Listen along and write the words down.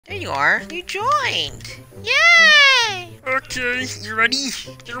you are. You joined. Yay! Okay, you ready?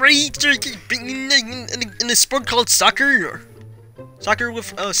 You ready to get in a sport called soccer? Soccer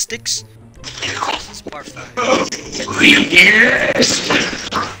with sticks? It's part 5.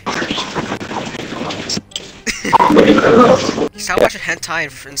 Stop watching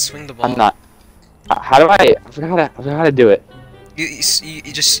hentai and swing the ball. I'm not. How do I forgot how to do it. You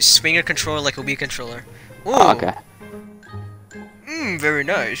just swing your controller like a Wii controller. Ooh. Oh, okay. Very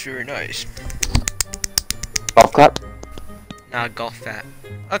nice, very nice. Golf clap. Nah, golf fat.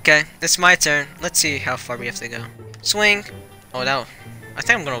 Okay, it's my turn. Let's see how far we have to go. Swing. Oh no. I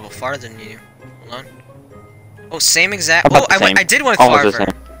think I'm gonna go farther than you. Hold on. Oh, same exact. Oh, I did one farther.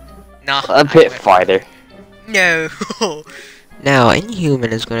 Nah. A bit farther. No. Now,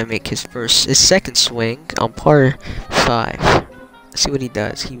 Inhuman is gonna make his second swing on par 5. Let's see what he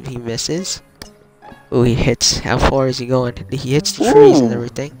does. He misses. Oh, he hits. How far is he going? He hits the trees and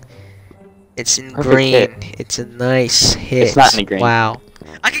everything. It's in green. It's a nice hit. It's not in green. Wow.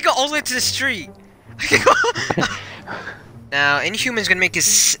 I can go all the way to the street. I can go. Now, Inhuman's gonna make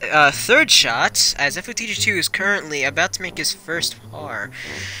his third shot, as FOTG2 is currently about to make his first par.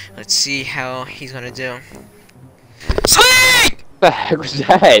 Let's see how he's gonna do. Swing! What the heck was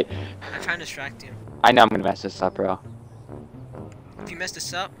that? I'm trying to distract you. I know I'm gonna mess this up, bro. If you mess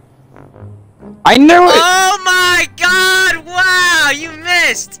this up. I knew it! Oh my god! Wow! You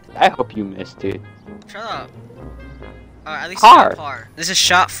missed! I hope you missed, dude. Shut up. At least par. Par. This is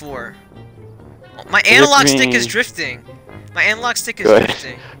shot 4. Oh, my analog stick is drifting. My analog stick is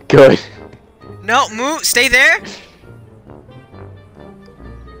drifting. Good. No, move. Stay there.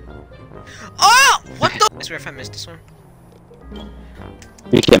 Oh! What the? I swear if I missed this one.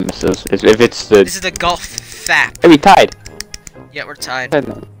 You can't miss those. If it's the. This is the golf fap. Hey, we tied. Yeah, we're tied.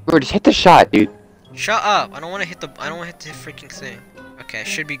 Bro, just hit the shot, dude. Shut up! I don't want to hit the. I don't want to hit the freaking thing. Okay,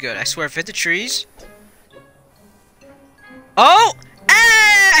 should be good. I swear, if I hit the trees. Oh!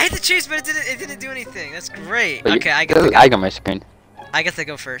 I hit the trees, but it didn't do anything. That's great. But okay, I got my screen. I get to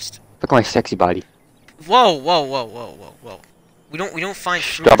go first. Look at my sexy body. Whoa, whoa, whoa, whoa, whoa, whoa. We don't find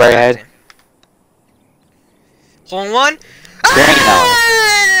fruit. Strawberry head. Hole in one. Hey!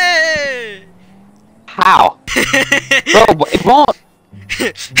 How? Bro, it won't.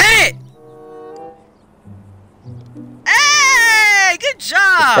 Hey! Hey! Good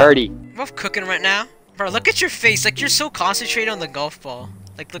job! Birdie. We're both cooking right now. Bro, look at your face. Like, you're so concentrated on the golf ball.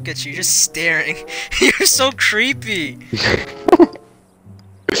 Like, look at you. You're just staring. You're so creepy.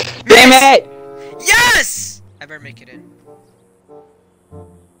 Damn it! Yes! I better make it in.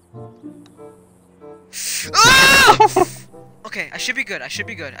 Oh! Okay, I should be good. I should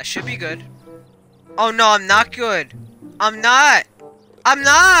be good. I should be good. Oh, no, I'm not good. I'm not. I'm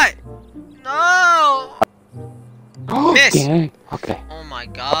not. No. Miss. Dang. Okay. Oh, my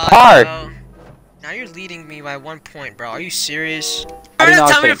God. Bro. Now you're leading me by 1 point, bro. Are you serious? Remember that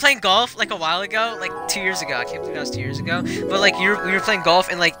time we were playing golf like a while ago? Like 2 years ago. I can't believe that was 2 years ago. But like we were playing golf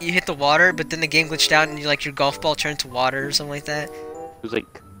and like you hit the water, but then the game glitched out and your golf ball turned to water or something like that. It was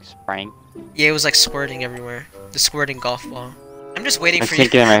like spraying. Yeah, it was like squirting everywhere. The squirting golf ball. I'm just waiting for you.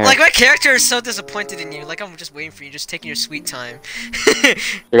 Right like my character is so disappointed in you. Like I'm just waiting for you, just taking your sweet time.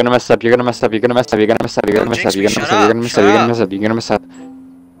 You're gonna mess up. You're gonna mess up. You're gonna mess up. You're gonna mess up. You're gonna mess up. You're gonna mess up. You're gonna mess up. You're gonna mess up. You're gonna mess up.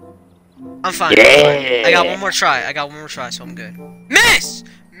 I'm fine. Yeah. I got one more try. I got one more try, so I'm good. Miss!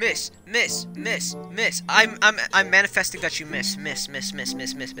 Miss! Miss! Miss! Miss! I'm manifesting that you miss. Miss! Miss! Miss!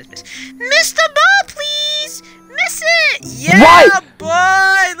 Miss! Miss! Miss! Miss! Miss the ball, please! Miss it! Yeah, what?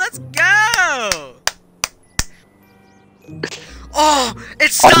 Boy! Let's go! Oh!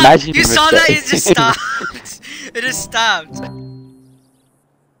 It stopped! You saw that? It just stopped! It just stopped.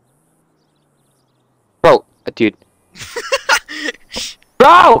 Bro, dude.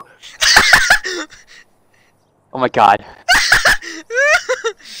 Bro! Oh my god.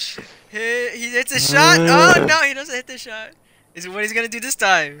 He hits a shot. Oh no, he doesn't hit the shot. Is it what he's gonna do this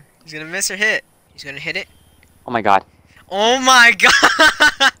time? He's gonna miss or hit. He's gonna hit it. Oh my god. Oh my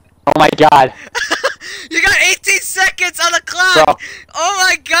god. Oh my god. You got 18 seconds on the clock. Bro. Oh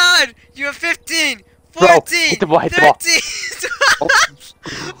my god. You have 15, 14, Bro, hit the ball, hit 13.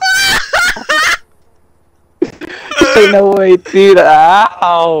 Ain't no way, dude.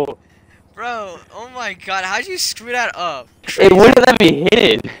 Ow. Bro, oh my god, how'd you screw that up? It wouldn't let me hit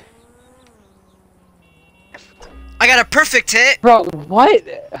it. I got a perfect hit. Bro, what?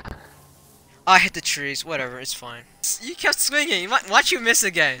 I hit the trees. Whatever, it's fine. You kept swinging. Watch you miss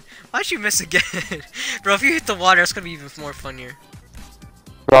again. Watch you miss again. Bro, if you hit the water, it's gonna be even more funnier.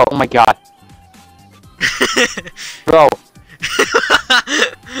 Bro, oh my god. Bro.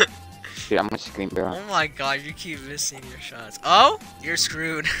 Dude, I'm gonna scream, bro. Oh my god, you keep missing your shots. Oh, you're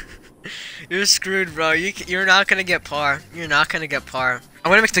screwed. You're screwed, bro. You're not gonna get par. You're not gonna get par. I'm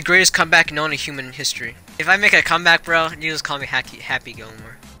gonna make the greatest comeback known in human history. If I make a comeback, bro, you just call me Happy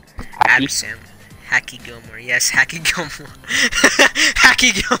Gilmore. Happy Sam. Hacky Gilmore. Yes, Hacky Gilmore.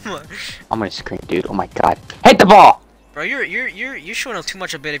 Hacky Gilmore. I'm gonna scream, dude. Oh my god. Hit the ball! Bro, you're showing up too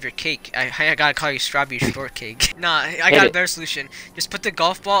much a bit of your cake. I gotta call you strawberry shortcake. Nah, I got a better solution. Just put the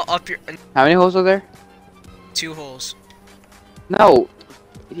golf ball up your. How many holes are there? 2 holes. No.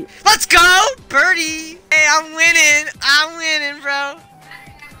 Let's go, birdie! Hey, I'm winning. I'm winning, bro.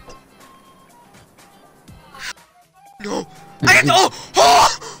 No. I got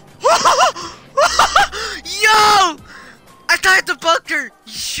Yo! I died the bunker.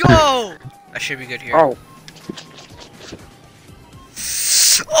 Yo! I should be good here. Oh.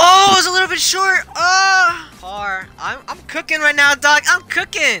 Oh, it's a little bit short. Par. I'm cooking right now, dog. I'm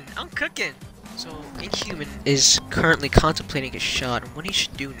cooking. So, Inhuman is currently contemplating his shot and what he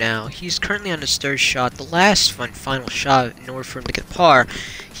should do now. He's currently on his 3rd shot, the last final shot in order for him to get par.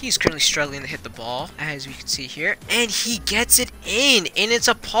 He's currently struggling to hit the ball, as we can see here, and he gets it in, and it's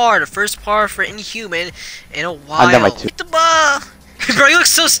a par, the first par for Inhuman in a while. Hit the ball! Bro, you look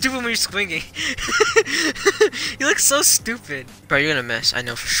so stupid when you're swinging. You look so stupid. Bro, you're gonna miss. I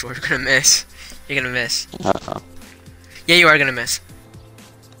know for sure you're gonna miss. You're gonna miss. Yeah, you are gonna miss.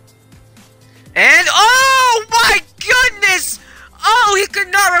 And oh my goodness! Oh, he could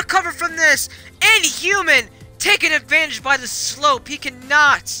not recover from this. Inhuman, taken advantage by the slope. He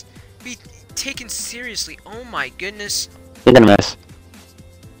cannot be taken seriously. Oh my goodness. You're gonna miss.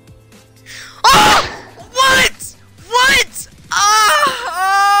 Oh! What? What?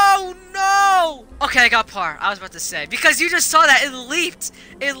 Oh no! Okay, I got par. I was about to say because you just saw that it leaped.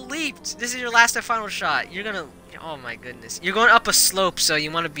 It leaped. This is your last and final shot. You're gonna. Oh my goodness. You're going up a slope, so you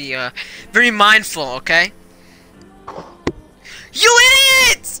want to be very mindful, okay? You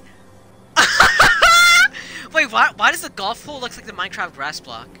idiot! Wait, why does the golf hole look like the Minecraft grass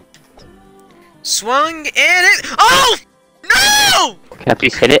block? Swung and it. Oh! No! Can I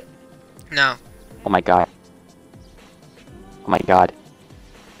please hit it? No. Oh my god. Oh my god.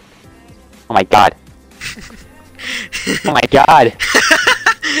 Oh my god. Oh my god.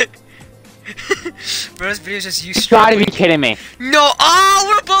 Bro, this video is just you You gotta be kidding me. No, oh,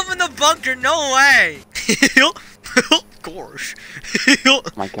 we're both in the bunker, no way. Gosh. Oh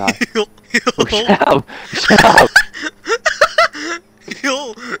my god. Shut up. Shut up.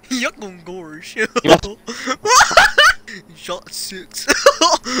 Yo, gosh. Shot 6.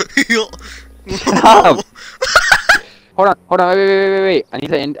 Shut up. Hold on, wait. I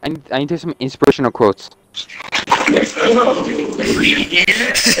need to some inspirational quotes.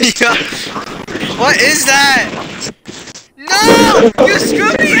 What is that? No! You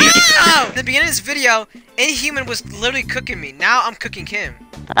screwed me up! In the beginning of this video, Inhuman was literally cooking me. Now I'm cooking him.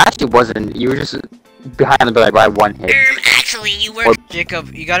 I actually wasn't. You were just behind the back by 1 hit. Actually, you were.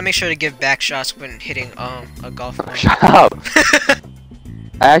 Jacob, you gotta make sure to give back shots when hitting a golf ball. Shut up.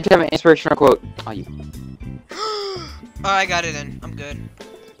 I actually have an inspirational quote. Oh, you. Oh, I got it in. I'm good.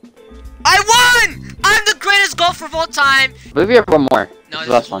 I won! I'm the greatest golfer of all time! But we have one more. No,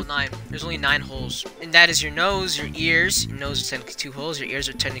 there's only 9. There's only 9 holes. And that is your nose, your ears. Your nose is technically 2 holes. Your ears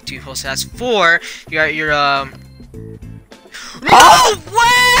are technically 2 holes. So that's 4. No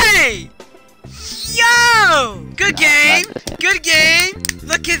way! Yo! Good game! Good game!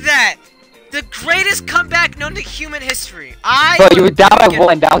 Look at that! The greatest comeback known to human history. But you were down by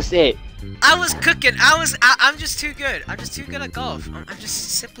 1. That was it. I was cooking. I'm just too good. I'm just too good at golf. I'm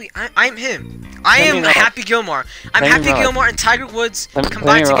just simply. I'm him. I am Happy Gilmore. I'm Happy Gilmore and Tiger Woods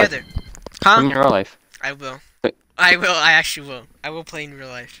combined together. Huh? In real life. I will. I will. I actually will. I will play in real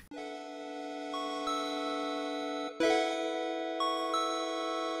life.